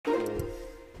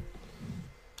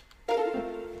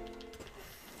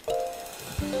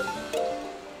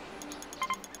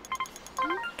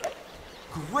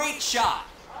Great shot.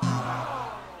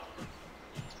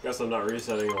 Guess I'm not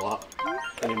resetting a lot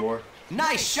anymore.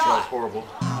 Nice That was shot. horrible.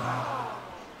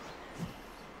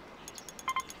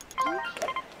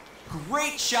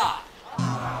 Great shot.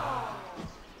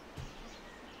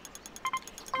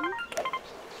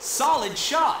 Solid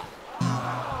shot.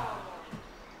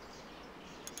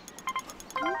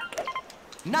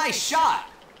 Nice shot.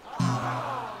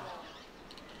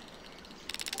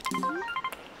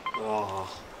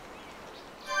 Oh.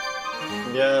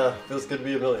 Yeah, feels good to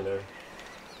be a millionaire.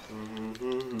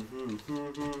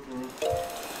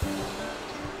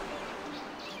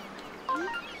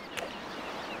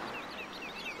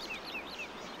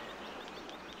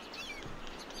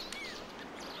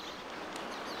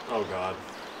 Oh God.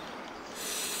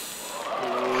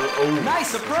 Oh.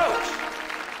 Nice approach.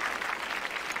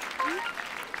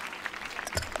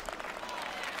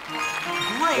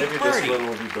 Great Maybe this birdie. run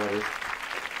will be better.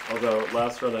 Although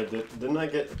last run I didn't I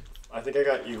get? I think I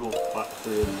got eagle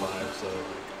 3 and 5. So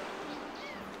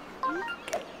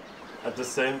at the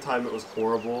same time it was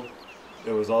horrible.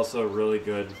 It was also really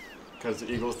good because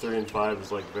eagle 3 and 5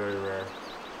 is like very rare.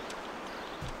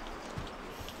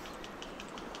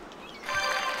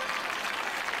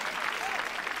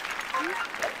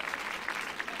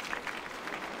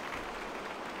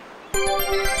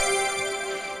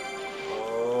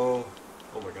 Oh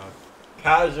my God!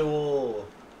 Casual.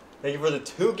 Thank you for the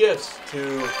 2 gifts to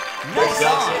Nice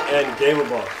Jackson and Gamer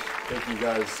Boss. Thank you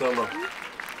guys so much.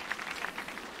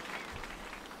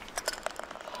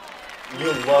 You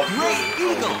love Great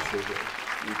me. eagle. Oh, you too.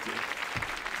 You too.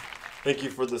 Thank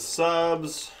you for the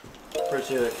subs.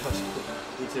 Appreciate it.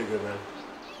 You're too good, man.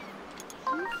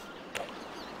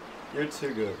 You're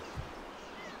too good.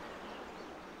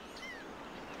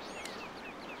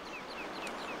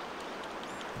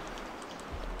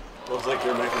 Looks like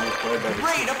you're making me play better.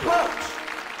 Great approach.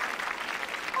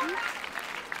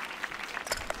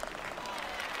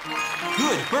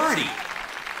 Good birdie.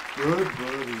 Good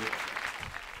buddy.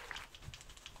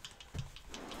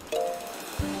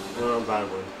 Oh, bad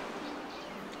one.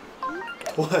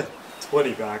 What?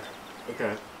 20 back.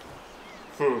 Okay.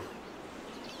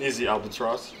 Easy,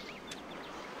 albatross.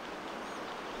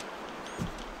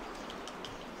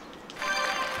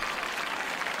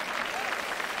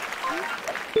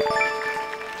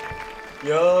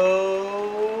 Yo!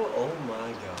 Oh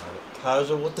my God.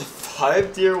 Casual with the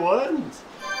 5 tier 1s.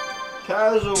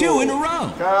 Casual. 2 in a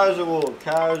row. Casual.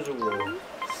 Casual.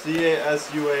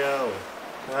 C-A-S-U-A-L.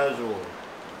 Casual.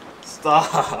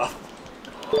 Stop.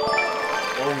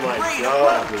 Oh my Great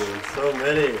God, approach. dude. So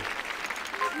many.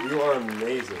 You are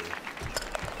amazing.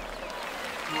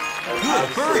 An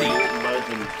Good birdie. absolute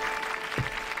legend.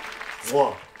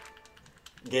 Whoa.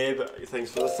 Gabe,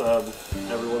 thanks for the sub.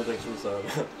 Everyone, thanks for the sub.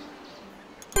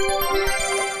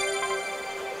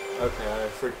 Okay, I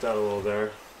freaked out a little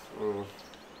there.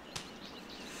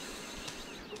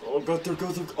 Oh, go through, go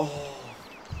through. Oh.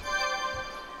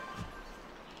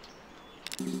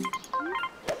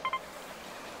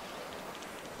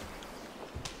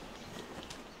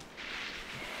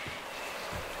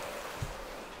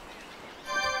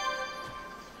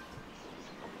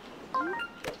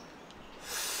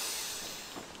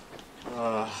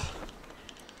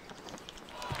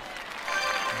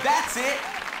 That's it.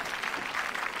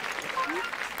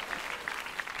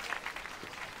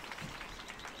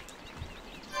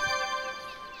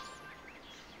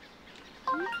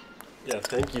 Yeah,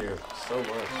 thank you so much.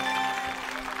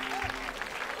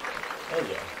 Oh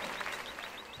yeah.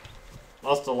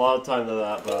 Lost a lot of time to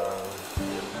that, but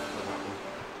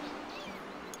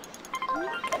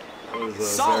yeah, it was a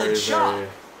Solid very, shot. very.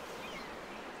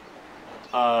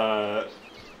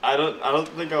 I don't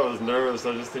think I was nervous.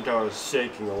 I just think I was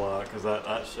shaking a lot because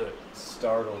that shit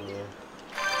startled me.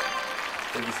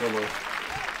 Thank you so much.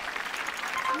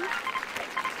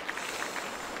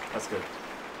 That's good.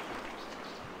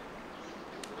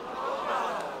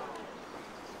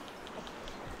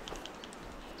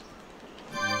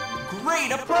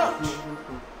 Great approach.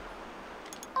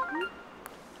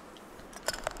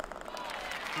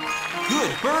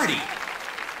 Good birdie.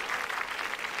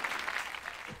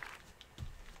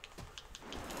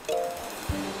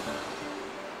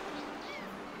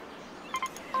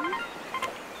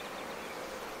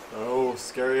 Oh,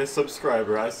 scariest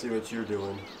subscriber. I see what you're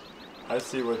doing. I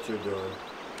see what you're doing.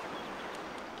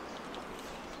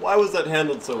 Why was that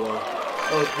handled so well?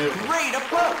 That was beautiful. Great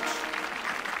approach.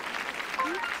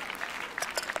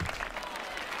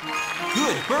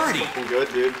 Good birdie. Looking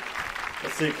good, dude.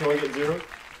 Let's see, can we get 0?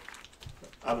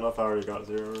 I don't know if I already got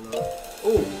 0 or not.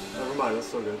 Oh, never mind, that's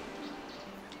so good.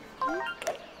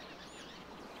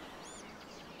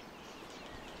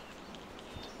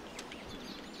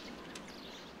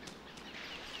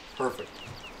 Perfect.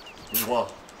 Wow,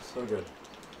 so good.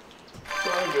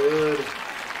 So good.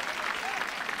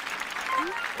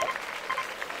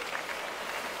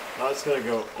 Now it's gonna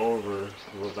go over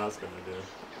what that's gonna do.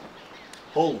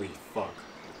 Holy fuck.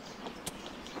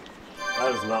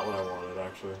 That is not what I wanted,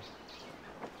 actually.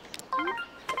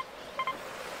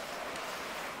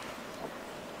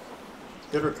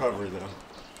 Good recovery, though.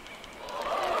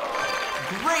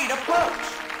 Great approach.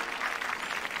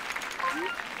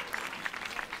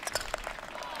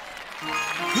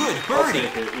 Good I'll birdie.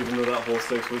 take it, even though that hole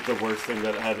 6 was the worst thing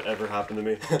that had ever happened to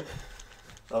me. That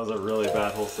was a really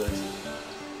bad hole 6.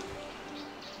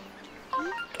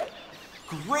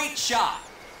 Great shot.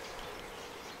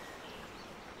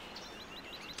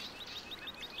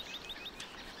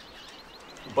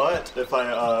 But if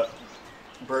I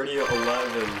birdie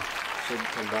 11, should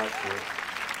come back to it.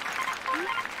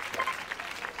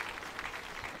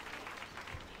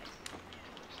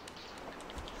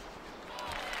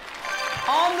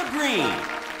 On the green.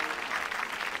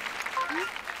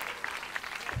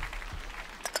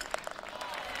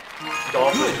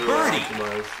 Golf Good is really birdie.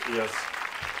 optimized. Yes.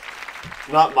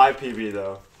 Not my PB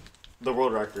though. The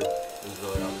world record is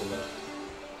really optimized.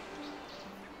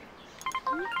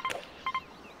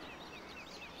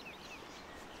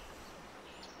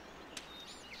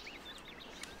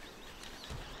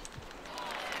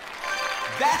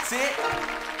 That's it.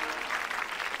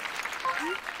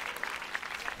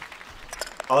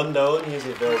 Unknown, he's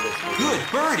a very good skater. Good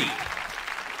birdie.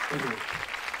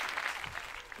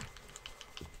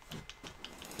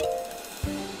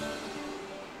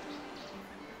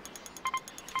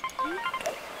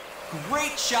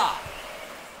 Great shot.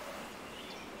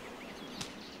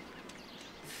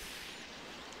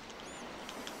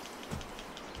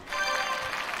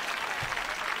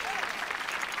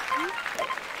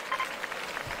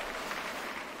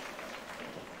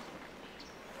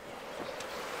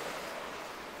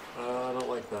 I don't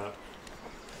like that.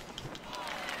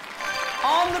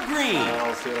 On the green.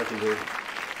 I'll see what I can do.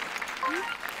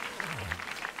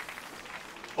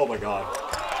 Oh my god.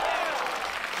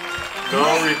 No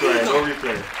replay, no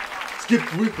replay. Skip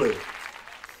replay.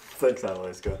 Thanks,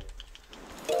 Alaska.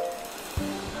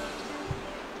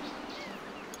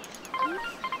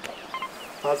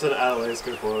 That's an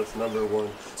Alaska quote, it's number 1.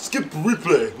 Skip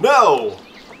replay, now!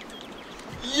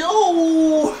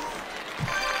 Yo!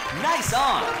 Nice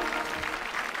on.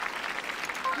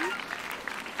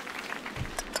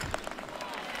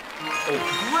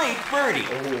 Great birdie.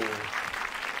 Oh.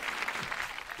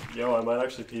 Yo, I might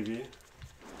actually PB.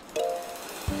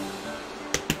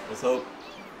 Let's hope.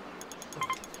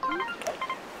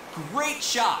 Great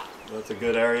shot. That's a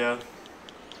good area.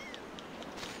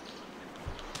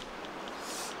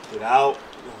 Get out.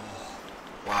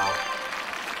 Wow.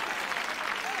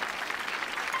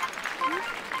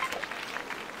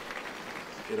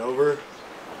 Get over.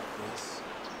 Yes.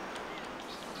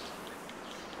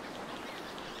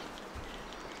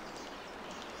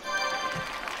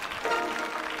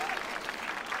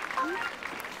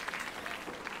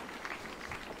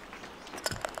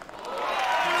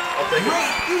 I'll take it.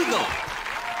 Great eagle.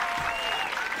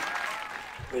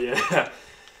 Yeah.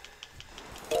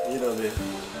 You know me.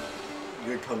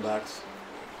 Good comebacks.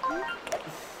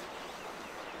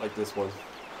 Like this one.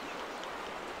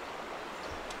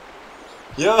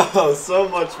 Yo, so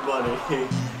much money.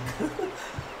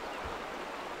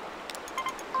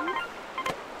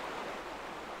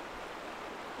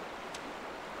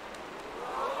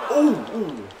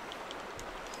 Ooh.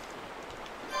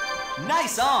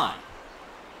 Nice on.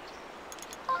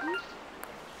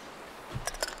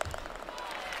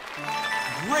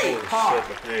 Great Holy par. shit,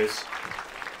 the pace.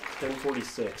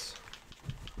 10:46.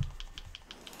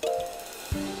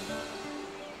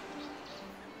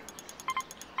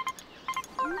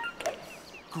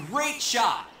 Great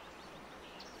shot.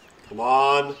 Come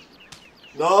on.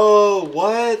 No,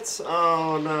 what?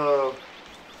 Oh no.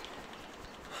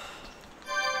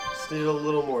 Just need a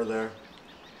little more there.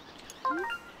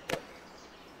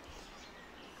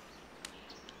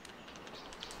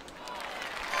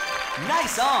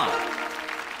 Nice on.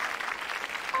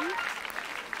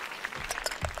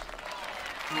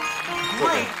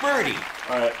 Great birdie.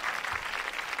 Alright.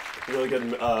 Really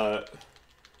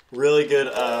good,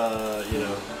 you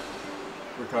know,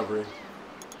 recovery.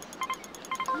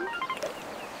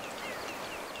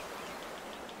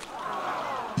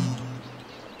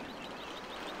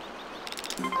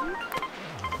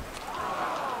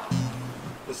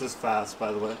 This is fast,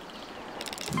 by the way.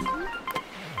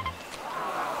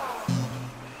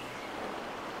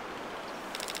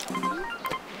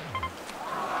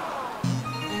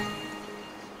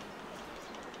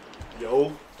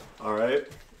 Yo. Alright.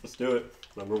 Let's do it.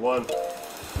 Number 1.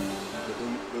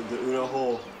 The Uno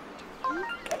hole.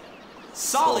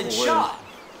 Solid shot.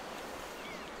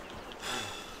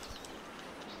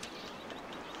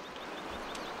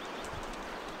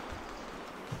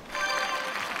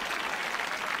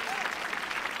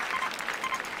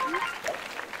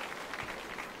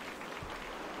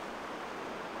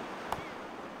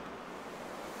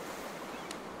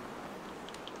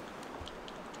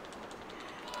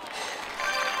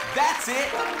 That's it.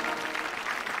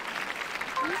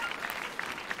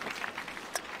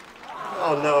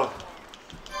 Oh no.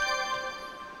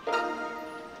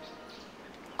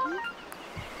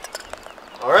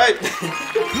 All right.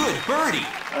 Good birdie.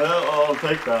 I'll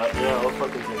take that. Yeah, I'll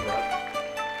fucking take that.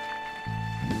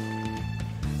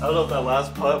 I don't know what that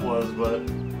last putt was, but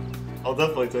I'll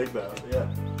definitely take that. Yeah.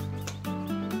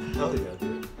 Hell yeah,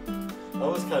 dude. That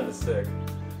was kind of sick.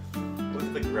 Look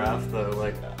at the graph though.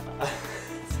 Like,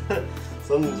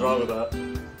 something's wrong with that.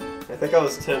 I think I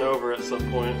was 10 over at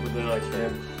some point, but then I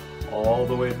came all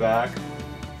the way back.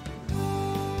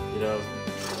 You know,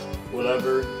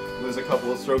 whatever. Lose a couple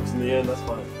of strokes in the end, that's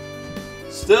fine.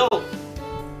 Still,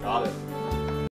 got it.